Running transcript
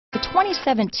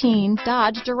2017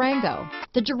 Dodge Durango.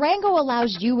 The Durango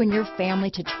allows you and your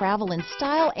family to travel in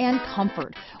style and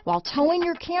comfort while towing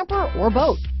your camper or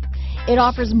boat. It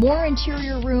offers more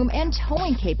interior room and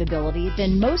towing capability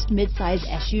than most midsize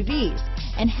SUVs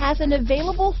and has an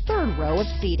available third row of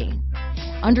seating.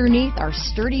 Underneath are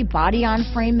sturdy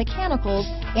body-on-frame mechanicals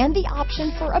and the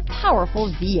option for a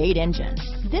powerful V8 engine.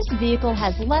 This vehicle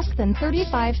has less than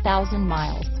 35,000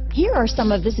 miles. Here are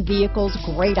some of this vehicle's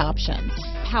great options: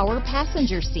 power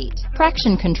passenger seat,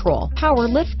 traction control, power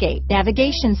liftgate,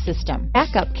 navigation system,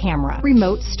 backup camera,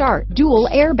 remote start, dual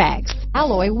airbags,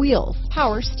 alloy wheels,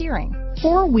 power steering,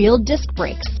 four-wheel disc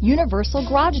brakes, universal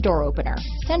garage door opener,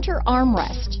 center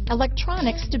armrest,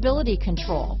 electronic stability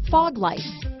control, fog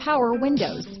lights, power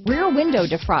windows, rear window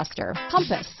defroster,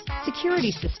 compass,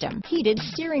 security system, heated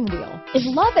steering wheel. Is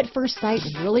love at first sight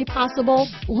really possible?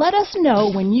 Let us know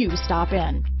when you stop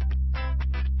in.